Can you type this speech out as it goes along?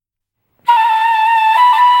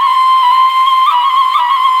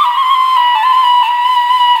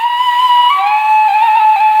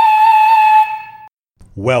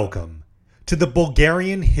Welcome to the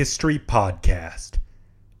Bulgarian History Podcast,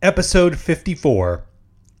 Episode 54,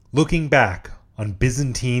 Looking Back on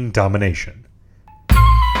Byzantine Domination.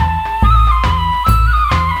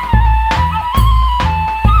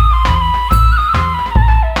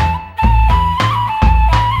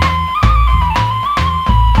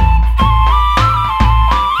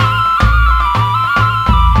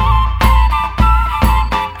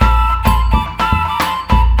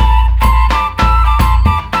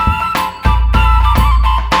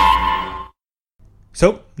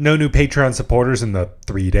 So, no new Patreon supporters in the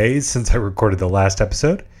 3 days since I recorded the last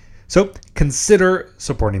episode. So, consider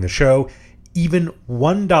supporting the show. Even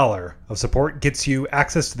 $1 of support gets you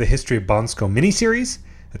access to the History of Bansko miniseries.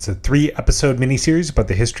 It's a 3-episode miniseries about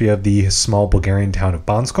the history of the small Bulgarian town of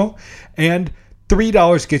Bansko. And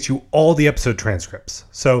 $3 gets you all the episode transcripts.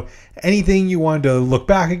 So, anything you wanted to look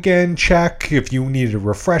back again, check, if you needed a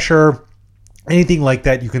refresher, anything like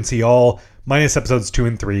that, you can see all minus episodes 2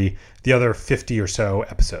 and 3, the other 50 or so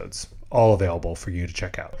episodes, all available for you to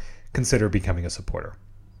check out. Consider becoming a supporter.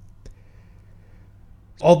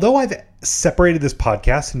 Although I've separated this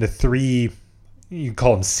podcast into 3, you can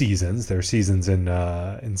call them seasons. There are seasons in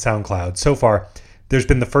SoundCloud. So far, there's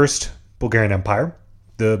been the first Bulgarian Empire,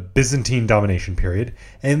 the Byzantine Domination period,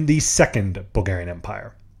 and the second Bulgarian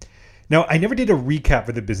Empire. Now, I never did a recap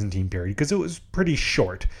for the Byzantine period because it was pretty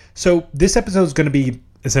short. So this episode is going to be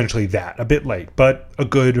essentially that, a bit late, but a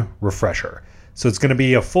good refresher. So it's going to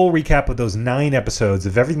be a full recap of those 9 episodes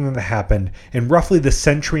of everything that happened in roughly the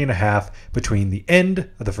century and a half between the end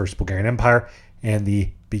of the First Bulgarian Empire and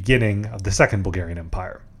the beginning of the Second Bulgarian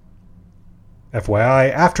Empire.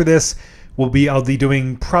 FYI, after this, I'll be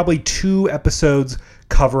doing probably 2 episodes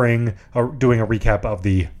covering or doing a recap of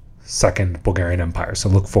the Second Bulgarian Empire, so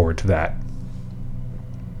look forward to that.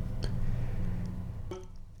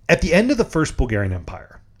 At the end of the First Bulgarian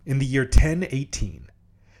Empire, in the year 1018,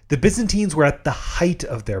 the Byzantines were at the height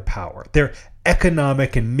of their power. Their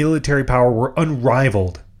economic and military power were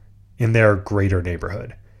unrivaled in their greater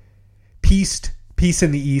neighborhood. Peace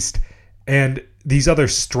in the east, and these other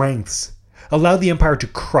strengths allowed the empire to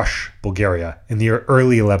crush Bulgaria in the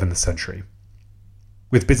early 11th century.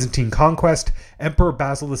 With Byzantine conquest, Emperor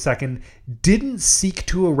Basil II didn't seek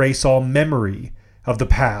to erase all memory of the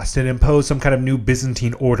past and impose some kind of new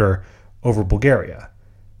Byzantine order over Bulgaria.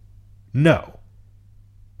 No.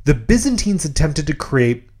 The Byzantines attempted to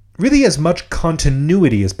create really as much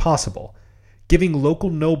continuity as possible, giving local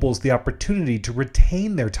nobles the opportunity to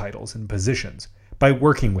retain their titles and positions by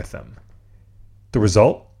working with them. The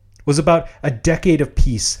result was about a decade of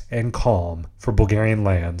peace and calm for Bulgarian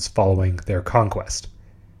lands following their conquest.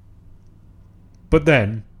 But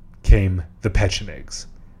then came the Pechenegs.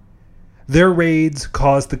 Their raids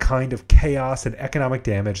caused the kind of chaos and economic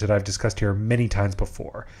damage that I've discussed here many times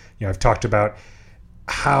before. I've talked about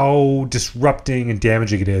how disrupting and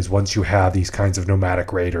damaging it is once you have these kinds of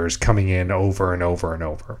nomadic raiders coming in over and over and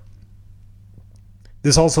over.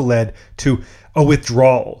 This also led to a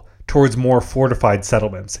withdrawal towards more fortified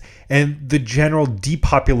settlements and the general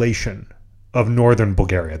depopulation of northern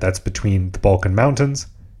Bulgaria. That's between the Balkan Mountains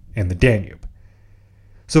and the Danube.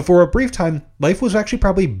 So for a brief time, life was actually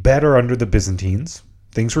probably better under the Byzantines.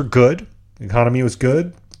 Things were good. The economy was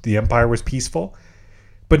good. The empire was peaceful.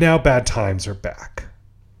 But now bad times are back.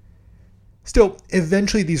 Still,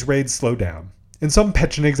 eventually these raids slow down, and some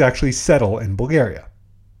Pechenegs actually settle in Bulgaria.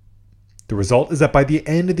 The result is that by the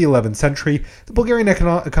end of the 11th century, the Bulgarian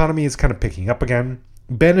economy is kind of picking up again,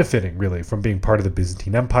 benefiting really from being part of the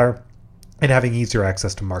Byzantine Empire and having easier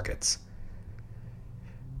access to markets.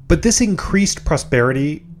 But this increased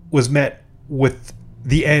prosperity was met with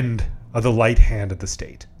the end of the light hand of the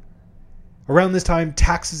state. Around this time,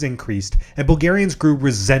 taxes increased, and Bulgarians grew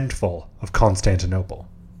resentful of Constantinople.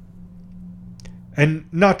 And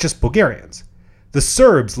not just Bulgarians. The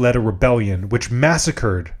Serbs led a rebellion which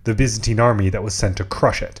massacred the Byzantine army that was sent to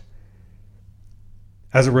crush it.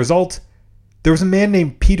 As a result, there was a man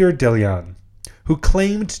named Peter Delian, who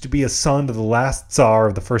claimed to be a son of the last Tsar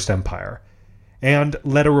of the First Empire, and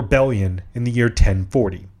led a rebellion in the year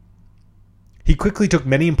 1040. He quickly took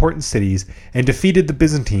many important cities and defeated the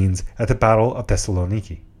Byzantines at the Battle of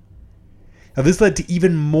Thessaloniki. Now, this led to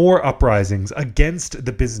even more uprisings against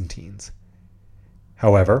the Byzantines.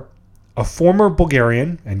 However, a former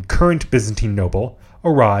Bulgarian and current Byzantine noble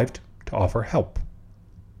arrived to offer help.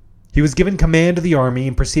 He was given command of the army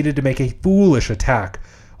and proceeded to make a foolish attack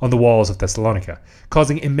on the walls of Thessalonica,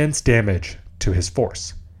 causing immense damage to his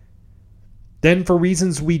force. Then, for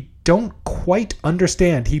reasons we don't quite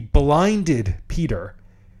understand, he blinded Peter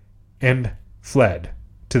and fled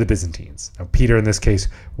to the Byzantines. Now, Peter in this case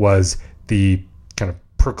was the kind of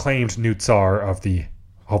proclaimed new Tsar of the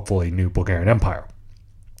hopefully new Bulgarian Empire.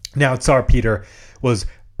 Now, Tsar Peter was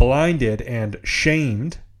blinded and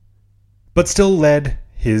shamed, but still led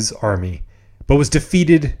his army, but was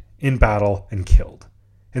defeated in battle and killed.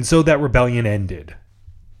 And so that rebellion ended.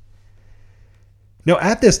 Now,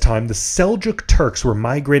 at this time, the Seljuk Turks were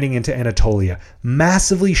migrating into Anatolia,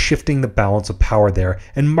 massively shifting the balance of power there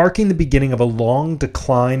and marking the beginning of a long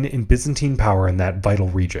decline in Byzantine power in that vital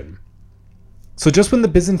region. So just when the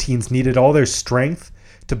Byzantines needed all their strength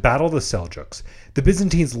to battle the Seljuks, the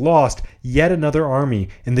Byzantines lost yet another army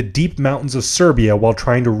in the deep mountains of Serbia while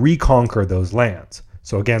trying to reconquer those lands.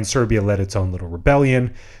 So again, Serbia led its own little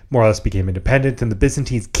rebellion, more or less became independent, and the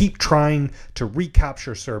Byzantines keep trying to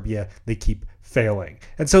recapture Serbia. They keep failing.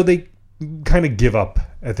 And so they kind of give up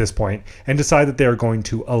at this point and decide that they are going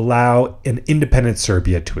to allow an independent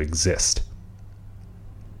Serbia to exist.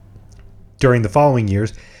 During the following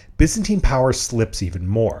years, Byzantine power slips even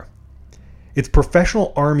more. Its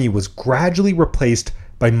professional army was gradually replaced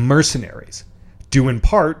by mercenaries, due in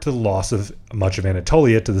part to the loss of much of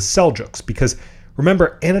Anatolia to the Seljuks, because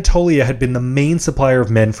remember, Anatolia had been the main supplier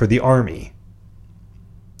of men for the army.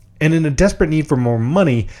 And in a desperate need for more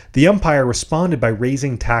money, the empire responded by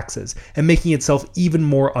raising taxes and making itself even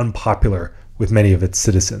more unpopular with many of its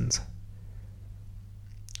citizens.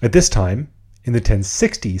 At this time, in the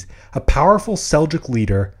 1060s, a powerful Seljuk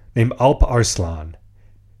leader named Alp Arslan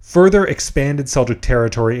further expanded Seljuk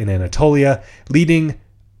territory in Anatolia, leading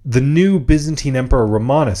the new Byzantine Emperor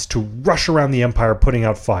Romanus to rush around the empire putting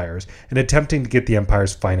out fires and attempting to get the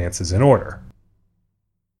empire's finances in order.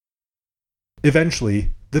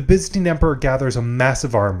 Eventually, the Byzantine Emperor gathers a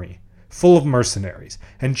massive army, full of mercenaries,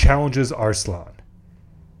 and challenges Arslan.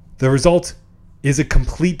 The result is a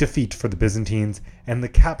complete defeat for the Byzantines and the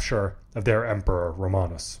capture of their emperor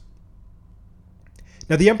Romanus.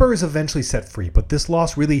 Now, the emperor is eventually set free, but this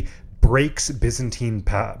loss really breaks Byzantine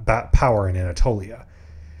power in Anatolia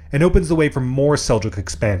and opens the way for more Seljuk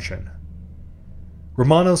expansion.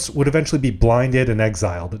 Romanus would eventually be blinded and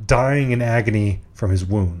exiled, dying in agony from his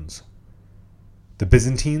wounds. The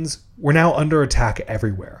Byzantines were now under attack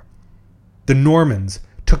everywhere. The Normans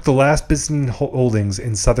took the last Byzantine holdings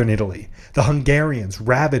in southern Italy. The Hungarians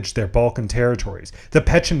ravaged their Balkan territories. The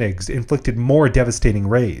Pechenegs inflicted more devastating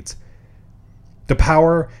raids. The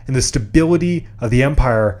power and the stability of the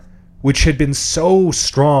empire, which had been so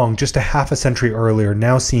strong just a half a century earlier,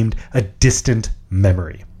 now seemed a distant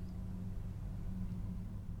memory.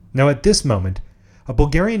 Now at this moment, a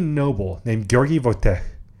Bulgarian noble named Georgi Wojtek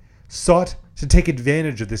sought to take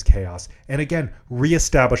advantage of this chaos and again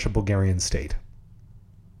re-establish a Bulgarian state.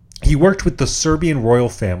 He worked with the Serbian royal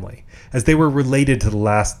family, as they were related to the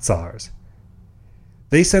last Tsars.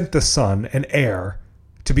 They sent the son and heir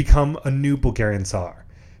to become a new Bulgarian Tsar,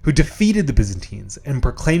 who defeated the Byzantines and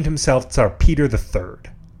proclaimed himself Tsar Peter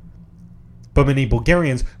III. But many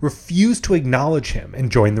Bulgarians refused to acknowledge him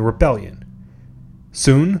and join the rebellion.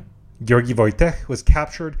 Soon, Georgi Wojtek was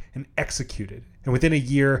captured and executed, and within a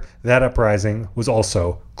year, that uprising was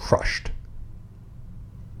also crushed.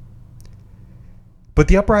 But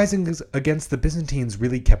the uprisings against the Byzantines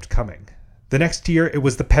really kept coming. The next year, it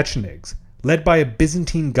was the Pechenegs, led by a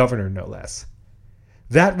Byzantine governor no less.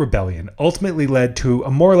 That rebellion ultimately led to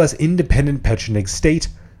a more or less independent Pecheneg state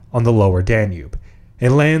on the lower Danube,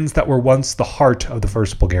 in lands that were once the heart of the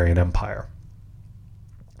First Bulgarian Empire.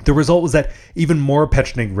 The result was that even more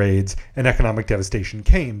Pecheneg raids and economic devastation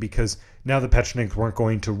came, because now the Pechenegs weren't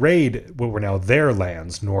going to raid what were now their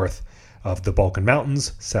lands north of the Balkan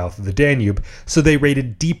Mountains, south of the Danube, so they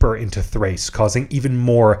raided deeper into Thrace, causing even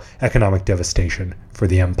more economic devastation for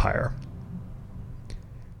the empire.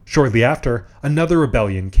 Shortly after, another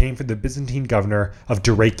rebellion came from the Byzantine governor of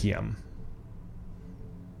Dyrrhachium.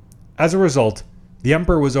 As a result, the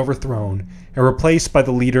emperor was overthrown and replaced by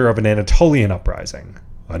the leader of an Anatolian uprising.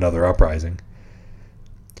 Another uprising.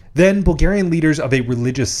 Then Bulgarian leaders of a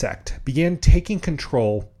religious sect began taking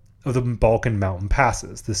control of the Balkan mountain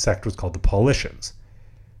passes. This sect was called the Paulicians.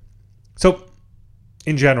 So,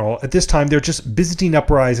 in general, at this time, there are just Byzantine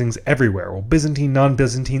uprisings everywhere. Well, Byzantine,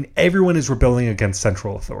 non-Byzantine, everyone is rebelling against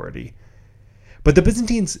central authority. But the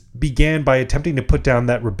Byzantines began by attempting to put down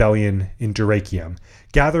that rebellion in Dyrrhachium,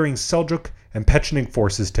 gathering Seljuk and Pecheneg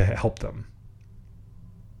forces to help them.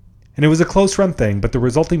 And it was a close-run thing, but the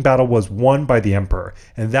resulting battle was won by the emperor,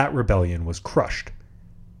 and that rebellion was crushed.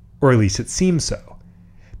 Or at least it seems so,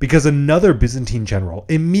 because another Byzantine general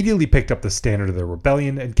immediately picked up the standard of the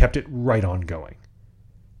rebellion and kept it right on going.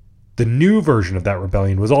 The new version of that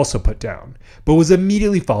rebellion was also put down, but was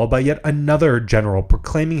immediately followed by yet another general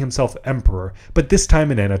proclaiming himself emperor, but this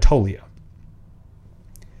time in Anatolia.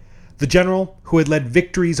 The general, who had led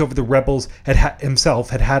victories over the rebels, himself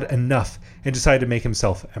had had enough and decided to make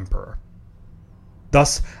himself emperor.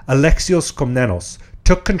 Thus, Alexios Komnenos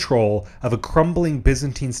took control of a crumbling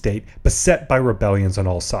Byzantine state beset by rebellions on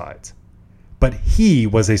all sides. But he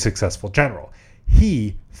was a successful general.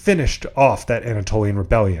 He finished off that Anatolian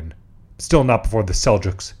rebellion, still not before the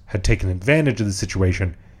Seljuks had taken advantage of the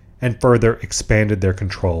situation and further expanded their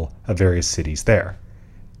control of various cities there.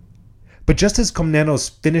 But just as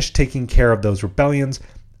Komnenos finished taking care of those rebellions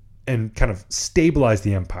and kind of stabilized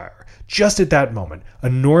the empire, just at that moment, a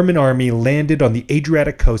Norman army landed on the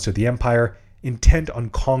Adriatic coast of the empire, intent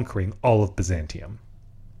on conquering all of Byzantium.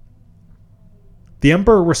 The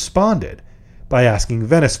emperor responded by asking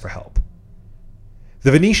Venice for help.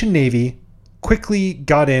 The Venetian navy quickly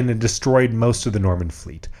got in and destroyed most of the Norman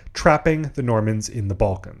fleet, trapping the Normans in the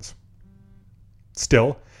Balkans.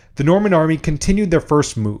 Still, the Norman army continued their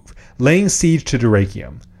first move, laying siege to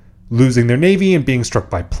Dyrrhachium. Losing their navy and being struck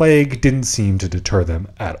by plague didn't seem to deter them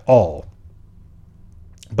at all.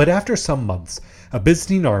 But after some months, a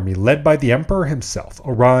Byzantine army led by the emperor himself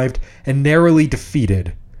arrived and was narrowly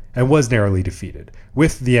defeated,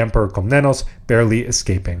 with the emperor Komnenos barely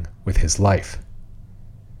escaping with his life.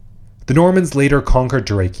 The Normans later conquered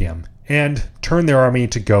Dyrrhachium and turned their army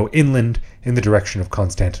to go inland in the direction of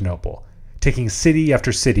Constantinople, taking city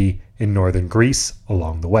after city in northern Greece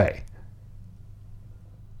along the way.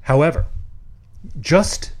 However,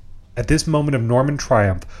 just at this moment of Norman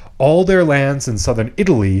triumph, all their lands in southern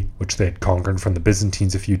Italy, which they had conquered from the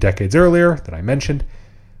Byzantines a few decades earlier that I mentioned,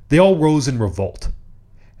 they all rose in revolt.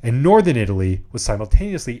 And northern Italy was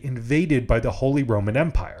simultaneously invaded by the Holy Roman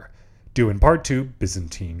Empire, due in part to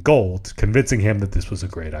Byzantine gold, convincing him that this was a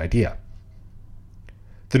great idea.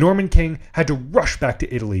 The Norman king had to rush back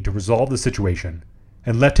to Italy to resolve the situation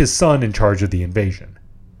and left his son in charge of the invasion.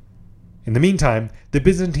 In the meantime, the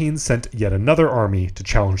Byzantines sent yet another army to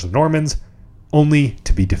challenge the Normans, only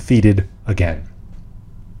to be defeated again.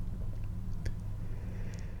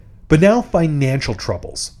 But now financial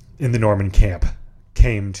troubles in the Norman camp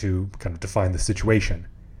came to kind of define the situation.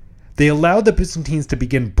 They allowed the Byzantines to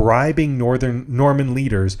begin bribing northern Norman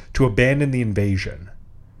leaders to abandon the invasion.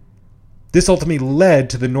 This ultimately led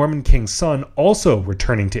to the Norman king's son also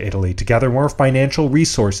returning to Italy to gather more financial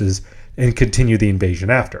resources and continue the invasion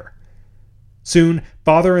after. Soon,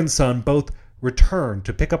 father and son both returned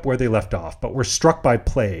to pick up where they left off, but were struck by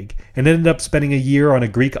plague and ended up spending a year on a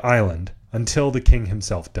Greek island until the king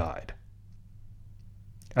himself died.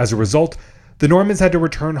 As a result, the Normans had to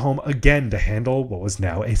return home again to handle what was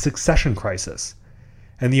now a succession crisis.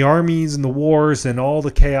 And the armies and the wars and all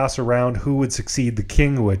the chaos around who would succeed the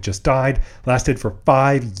king who had just died lasted for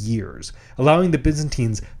 5 years, allowing the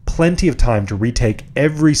Byzantines plenty of time to retake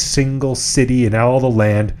every single city and all the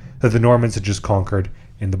land that the Normans had just conquered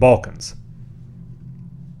in the Balkans.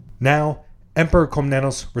 Now, Emperor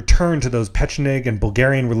Komnenos returned to those Pechenegs and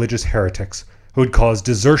Bulgarian religious heretics who had caused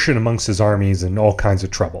desertion amongst his armies and all kinds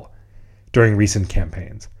of trouble during recent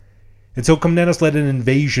campaigns. And so Komnenos led an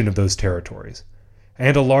invasion of those territories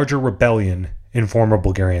and a larger rebellion in former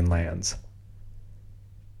Bulgarian lands.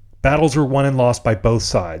 Battles were won and lost by both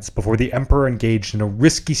sides before the emperor engaged in a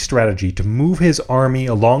risky strategy to move his army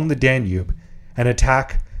along the Danube and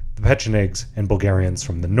attack the Pechenegs and Bulgarians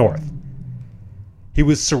from the north. He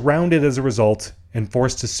was surrounded as a result and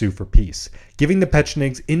forced to sue for peace, giving the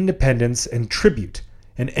Pechenegs independence and tribute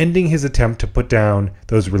and ending his attempt to put down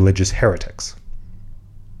those religious heretics.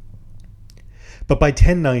 But by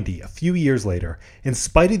 1090, a few years later, in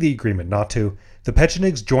spite of the agreement not to, the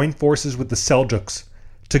Pechenegs joined forces with the Seljuks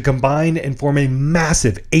to combine and form a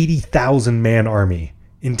massive 80,000-man army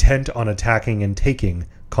intent on attacking and taking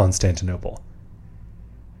Constantinople.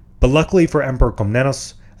 But luckily for Emperor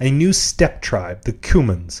Komnenos, a new steppe tribe, the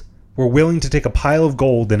Cumans, were willing to take a pile of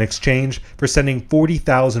gold in exchange for sending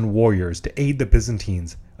 40,000 warriors to aid the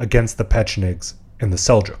Byzantines against the Pechenegs and the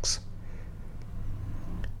Seljuks.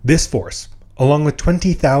 This force, along with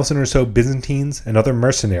 20,000 or so Byzantines and other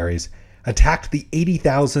mercenaries, attacked the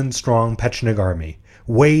 80,000-strong Pecheneg army,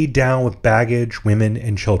 weighed down with baggage, women,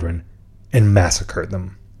 and children, and massacred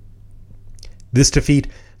them. This defeat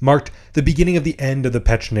marked the beginning of the end of the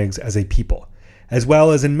Pechenegs as a people, as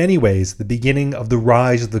well as in many ways the beginning of the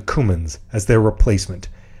rise of the Cumans as their replacement,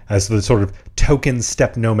 as the sort of token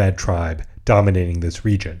steppe nomad tribe dominating this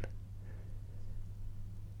region.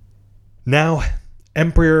 Now,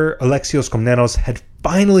 Emperor Alexios Komnenos had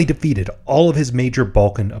finally defeated all of his major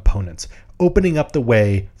Balkan opponents, opening up the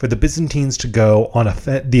way for the Byzantines to go on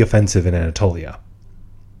the offensive in Anatolia.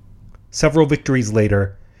 Several victories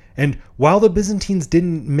later, And while the Byzantines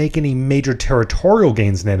didn't make any major territorial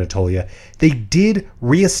gains in Anatolia, they did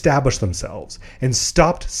reestablish themselves and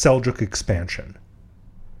stopped Seljuk expansion.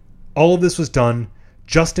 All of this was done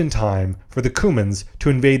just in time for the Cumans to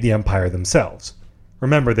invade the empire themselves.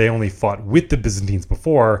 Remember, they only fought with the Byzantines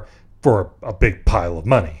before for a big pile of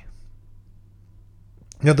money.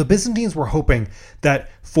 Now, the Byzantines were hoping that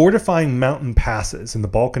fortifying mountain passes in the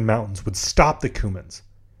Balkan Mountains would stop the Cumans,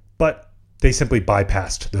 but they simply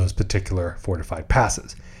bypassed those particular fortified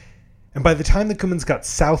passes. And by the time the Cumans got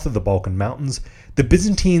south of the Balkan Mountains, the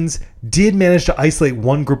Byzantines did manage to isolate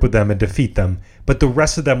one group of them and defeat them, but the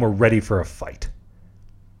rest of them were ready for a fight.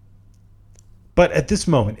 But at this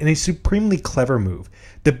moment, in a supremely clever move,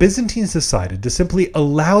 the Byzantines decided to simply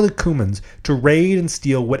allow the Cumans to raid and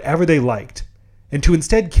steal whatever they liked, and to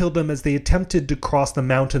instead kill them as they attempted to cross the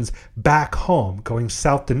mountains back home, going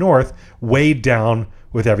south to north, weighed down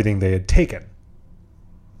with everything they had taken.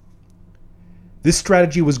 This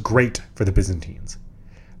strategy was great for the Byzantines,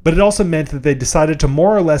 but it also meant that they decided to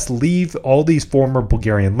more or less leave all these former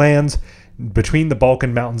Bulgarian lands between the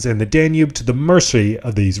Balkan Mountains and the Danube to the mercy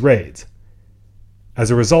of these raids. As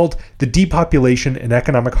a result, the depopulation and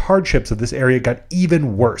economic hardships of this area got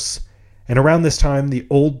even worse, and around this time the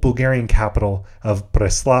old Bulgarian capital of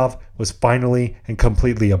Preslav was finally and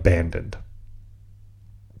completely abandoned.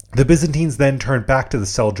 The Byzantines then turned back to the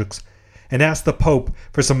Seljuks and asked the Pope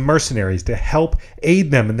for some mercenaries to help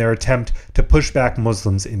aid them in their attempt to push back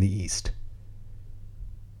Muslims in the east.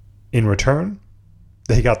 In return,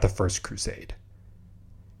 they got the First Crusade.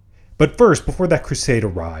 But first, before that crusade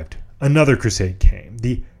arrived, another crusade came,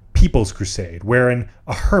 the People's Crusade, wherein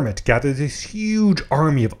a hermit gathered this huge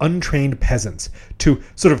army of untrained peasants to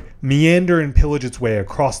sort of meander and pillage its way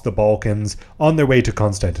across the Balkans on their way to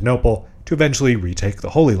Constantinople to eventually retake the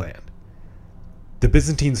Holy Land. The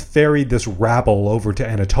Byzantines ferried this rabble over to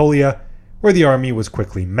Anatolia, where the army was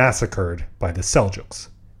quickly massacred by the Seljuks.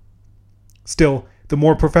 Still, the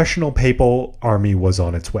more professional papal army was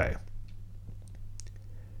on its way.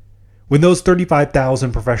 When those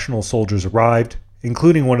 35,000 professional soldiers arrived,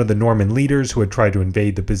 including one of the Norman leaders who had tried to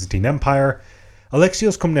invade the Byzantine Empire,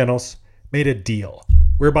 Alexios Komnenos made a deal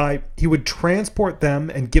whereby he would transport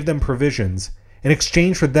them and give them provisions in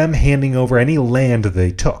exchange for them handing over any land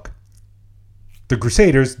they took. The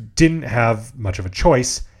Crusaders didn't have much of a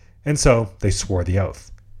choice, and so they swore the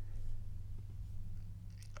oath.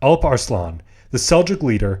 Alp Arslan, the Seljuk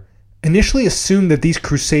leader, initially assumed that these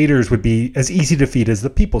crusaders would be as easy to defeat as the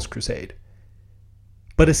People's Crusade.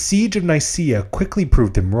 But a siege of Nicaea quickly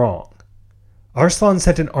proved him wrong. Arslan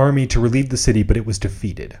sent an army to relieve the city, but it was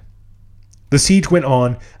defeated. The siege went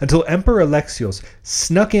on until Emperor Alexios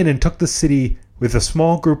snuck in and took the city with a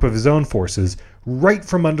small group of his own forces right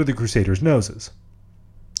from under the Crusaders' noses.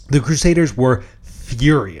 The Crusaders were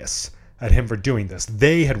furious at him for doing this.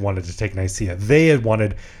 They had wanted to take Nicaea. They had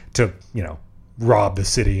wanted to, rob the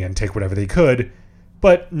city and take whatever they could,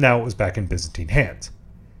 but now it was back in Byzantine hands.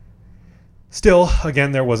 Still,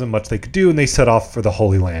 again, there wasn't much they could do, and they set off for the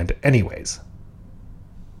Holy Land anyways.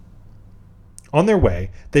 On their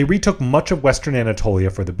way, they retook much of western Anatolia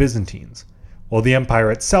for the Byzantines, while the empire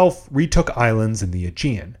itself retook islands in the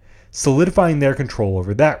Aegean, solidifying their control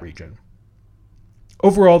over that region.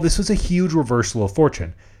 Overall, this was a huge reversal of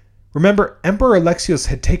fortune. Remember, Emperor Alexios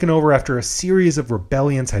had taken over after a series of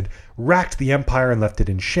rebellions had racked the empire and left it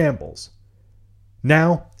in shambles.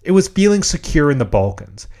 Now, it was feeling secure in the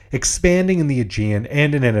Balkans, expanding in the Aegean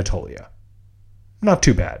and in Anatolia. Not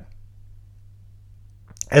too bad.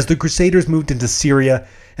 As the Crusaders moved into Syria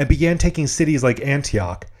and began taking cities like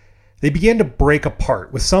Antioch, they began to break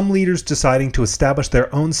apart, with some leaders deciding to establish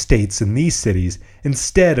their own states in these cities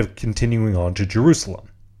instead of continuing on to Jerusalem.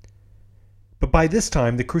 But by this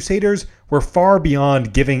time, the Crusaders were far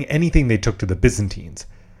beyond giving anything they took to the Byzantines.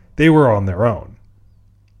 They were on their own.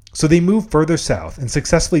 So they moved further south and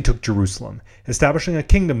successfully took Jerusalem, establishing a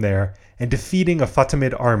kingdom there and defeating a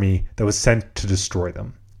Fatimid army that was sent to destroy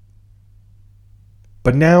them.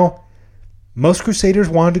 But now, most Crusaders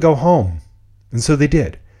wanted to go home, and so they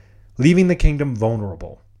did, leaving the kingdom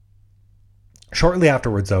vulnerable. Shortly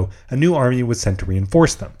afterwards, though, a new army was sent to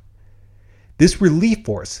reinforce them. This relief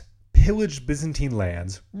force pillaged Byzantine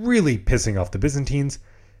lands, really pissing off the Byzantines,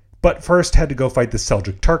 but first had to go fight the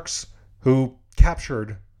Seljuk Turks, who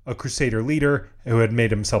captured a Crusader leader who had made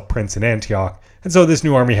himself prince in Antioch, and so this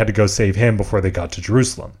new army had to go save him before they got to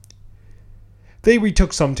Jerusalem. They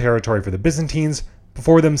retook some territory for the Byzantines,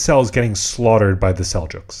 before themselves getting slaughtered by the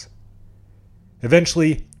Seljuks.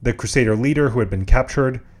 Eventually, the Crusader leader who had been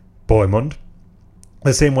captured, Bohemund,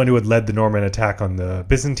 the same one who had led the Norman attack on the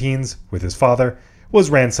Byzantines with his father, was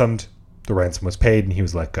ransomed the ransom was paid and he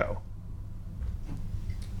was let go.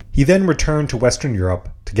 He then returned to Western Europe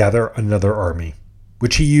to gather another army,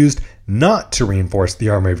 which he used not to reinforce the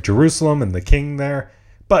army of Jerusalem and the king there,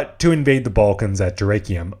 but to invade the Balkans at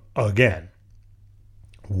Dyrrhachium again.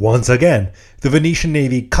 Once again, the Venetian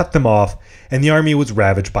navy cut them off, and the army was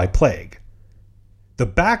ravaged by plague. The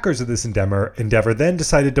backers of this endeavor then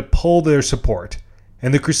decided to pull their support,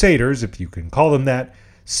 and the Crusaders, if you can call them that,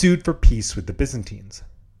 sued for peace with the Byzantines.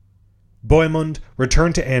 Bohemund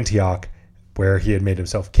returned to Antioch, where he had made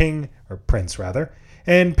himself king, or prince rather,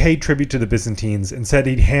 and paid tribute to the Byzantines and said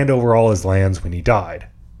he'd hand over all his lands when he died.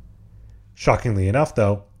 Shockingly enough,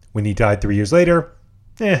 though, when he died 3 years later,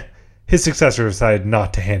 his successor decided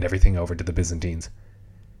not to hand everything over to the Byzantines.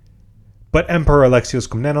 But Emperor Alexios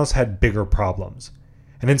Komnenos had bigger problems,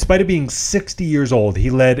 and in spite of being 60 years old, he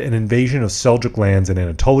led an invasion of Seljuk lands in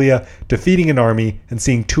Anatolia, defeating an army and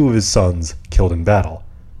seeing 2 of his sons killed in battle.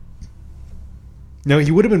 Now,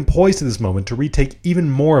 he would have been poised at this moment to retake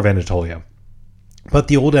even more of Anatolia, but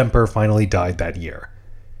the old emperor finally died that year.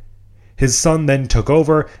 His son then took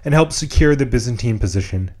over and helped secure the Byzantine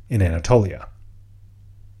position in Anatolia.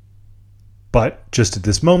 But just at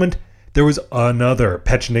this moment, there was another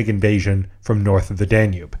Pecheneг invasion from north of the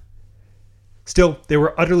Danube. Still, they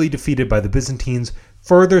were utterly defeated by the Byzantines,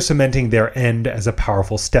 further cementing their end as a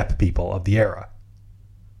powerful steppe people of the era.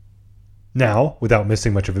 Now, without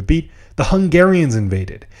missing much of a beat, the Hungarians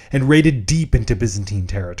invaded and raided deep into Byzantine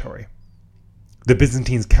territory. The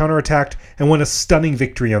Byzantines counterattacked and won a stunning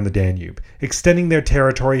victory on the Danube, extending their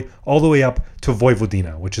territory all the way up to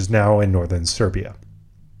Vojvodina, which is now in northern Serbia.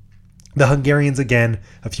 The Hungarians again,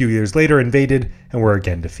 a few years later, invaded and were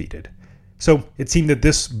again defeated. So it seemed that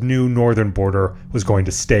this new northern border was going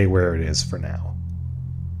to stay where it is for now.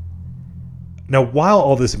 Now, while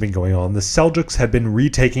all this had been going on, the Seljuks had been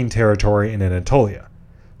retaking territory in Anatolia.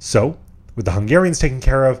 So, with the Hungarians taken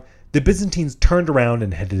care of, the Byzantines turned around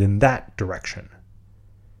and headed in that direction.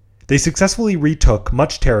 They successfully retook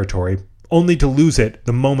much territory, only to lose it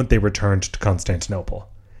the moment they returned to Constantinople.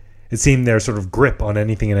 It seemed their sort of grip on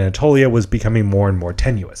anything in Anatolia was becoming more and more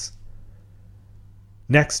tenuous.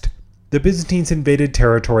 Next, the Byzantines invaded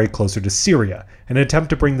territory closer to Syria in an attempt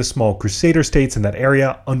to bring the small crusader states in that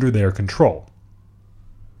area under their control.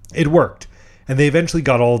 It worked, and they eventually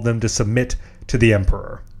got all of them to submit to the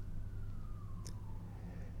emperor.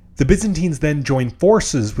 The Byzantines then joined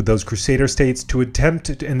forces with those crusader states to attempt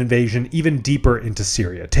an invasion even deeper into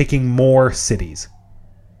Syria, taking more cities.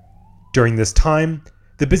 During this time,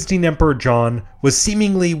 the Byzantine Emperor John was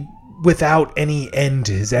seemingly without any end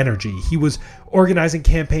to his energy. He was organizing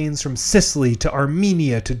campaigns from Sicily to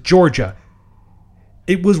Armenia to Georgia.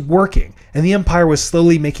 It was working, and the empire was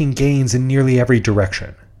slowly making gains in nearly every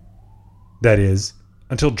direction. That is,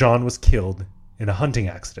 until John was killed in a hunting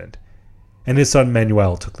accident, and his son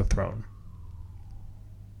Manuel took the throne.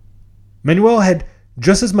 Manuel had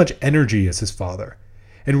just as much energy as his father,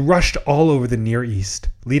 and rushed all over the Near East,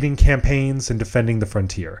 leading campaigns and defending the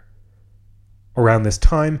frontier. Around this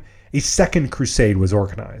time, a second crusade was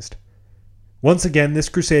organized. Once again, this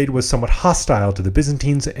crusade was somewhat hostile to the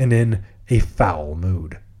Byzantines and in a foul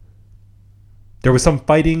mood. There was some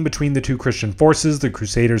fighting between the two Christian forces, the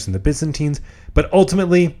Crusaders and the Byzantines, but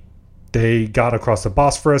ultimately they got across the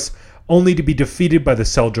Bosphorus, only to be defeated by the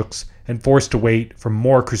Seljuks and forced to wait for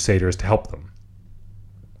more Crusaders to help them.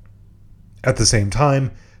 At the same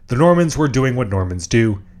time, the Normans were doing what Normans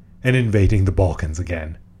do, and invading the Balkans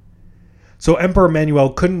again. So Emperor Manuel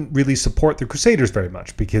couldn't really support the Crusaders very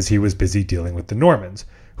much because he was busy dealing with the Normans,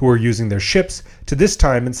 who were using their ships to this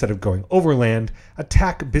time, instead of going overland,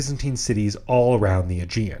 attack Byzantine cities all around the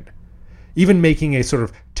Aegean, even making a sort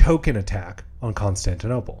of token attack on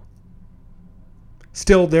Constantinople.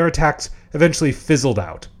 Still, their attacks eventually fizzled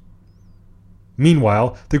out.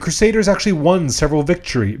 Meanwhile, the Crusaders actually won several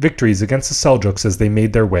victories against the Seljuks as they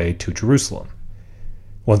made their way to Jerusalem,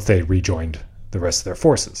 once they had rejoined the rest of their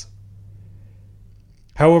forces.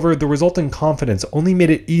 However, the resulting confidence only made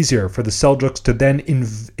it easier for the Seljuks to then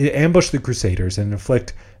ambush the Crusaders and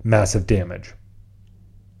inflict massive damage.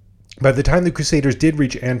 By the time the Crusaders did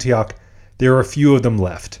reach Antioch, there were a few of them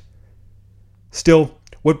left. Still,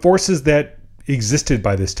 what forces that existed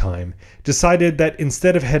by this time decided that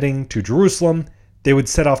instead of heading to Jerusalem, they would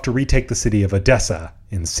set off to retake the city of Edessa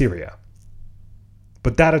in Syria.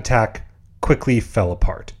 But that attack quickly fell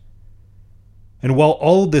apart. And while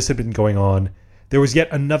all of this had been going on, there was yet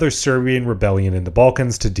another Serbian rebellion in the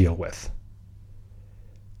Balkans to deal with.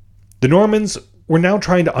 The Normans were now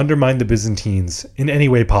trying to undermine the Byzantines in any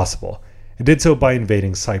way possible, and did so by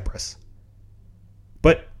invading Cyprus.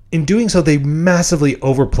 But in doing so, they massively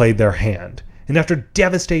overplayed their hand, And after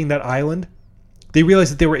devastating that island, they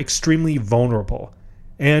realized that they were extremely vulnerable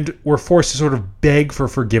and were forced to sort of beg for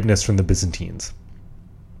forgiveness from the Byzantines.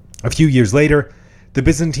 A few years later, the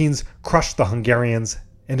Byzantines crushed the Hungarians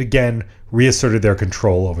and again reasserted their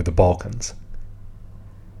control over the Balkans.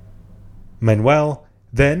 Manuel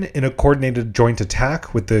then, in a coordinated joint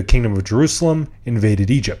attack with the Kingdom of Jerusalem,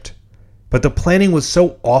 invaded Egypt. But the planning was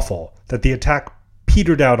so awful that the attack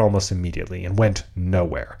petered out almost immediately and went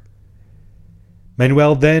nowhere.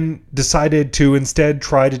 Manuel then decided to instead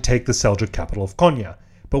try to take the Seljuk capital of Konya,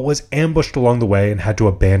 but was ambushed along the way and had to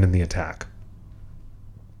abandon the attack.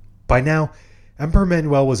 By now, Emperor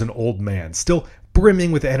Manuel was an old man, still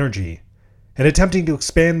brimming with energy, and attempting to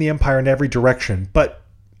expand the empire in every direction, but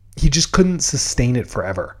he just couldn't sustain it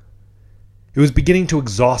forever. It was beginning to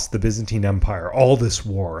exhaust the Byzantine Empire, all this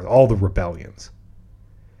war, all the rebellions.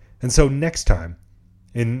 And so next time,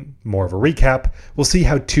 in more of a recap, we'll see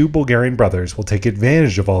how two Bulgarian brothers will take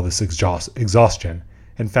advantage of all this exhaustion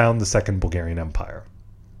and found the Second Bulgarian Empire.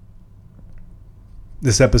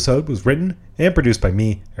 This episode was written and produced by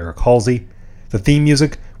me, Eric Halsey. The theme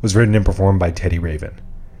music was written and performed by Teddy Raven.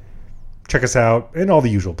 Check us out in all the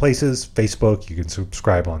usual places. Facebook, you can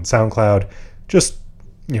subscribe on SoundCloud. Just,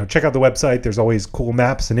 check out the website. There's always cool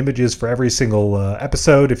maps and images for every single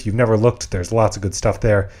episode. If you've never looked, there's lots of good stuff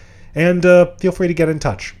there. And feel free to get in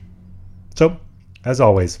touch. So, as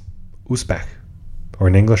always, Uzbek, or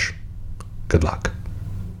in English, good luck.